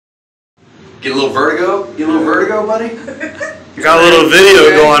Get a little vertigo? Get a little vertigo, buddy? You got a little video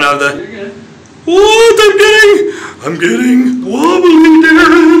going of the... What? I'm getting wobbly,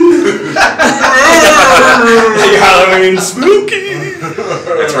 Darren. Halloween spooky.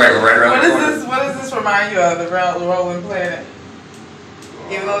 That's right, we're right around the corner. What does this remind you of? The rolling planet?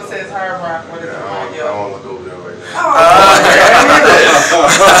 Even though it says Hard Rock, what does it remind you of? I want to look over there right now.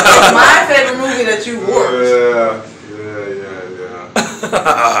 It's my favorite movie that you watched.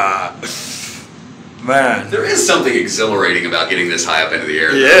 Yeah. Man. There is something exhilarating about getting this high up into the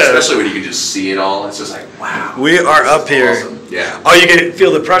air. Yeah. Especially when you can just see it all. It's just like, wow. We are up here. Awesome. Yeah. Oh, you can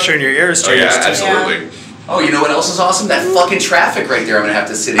feel the pressure in your ears too. Oh, yeah, absolutely. Oh, you know what else is awesome? That fucking traffic right there. I'm going to have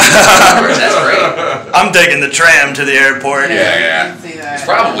to sit in. That's great. I'm taking the tram to the airport. Yeah. It's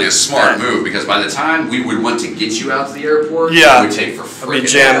probably a smart move because by the time we would want to get you out to the airport, it would take for freaking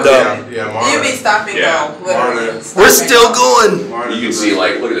jammed up. You'd be stopping go. We're still going. You can see,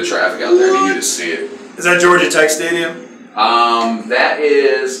 like, look at the traffic out there. You can just see it. Is that Georgia Tech Stadium? That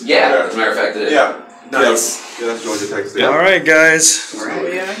is, as a matter of fact, it is. Yeah. Nice. Yeah, that's Georgia Tech Stadium. All right, guys.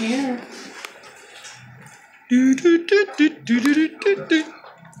 We are here.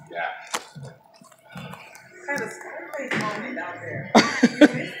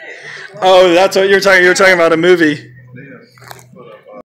 Oh, that's what you're talking. You're talking about a movie.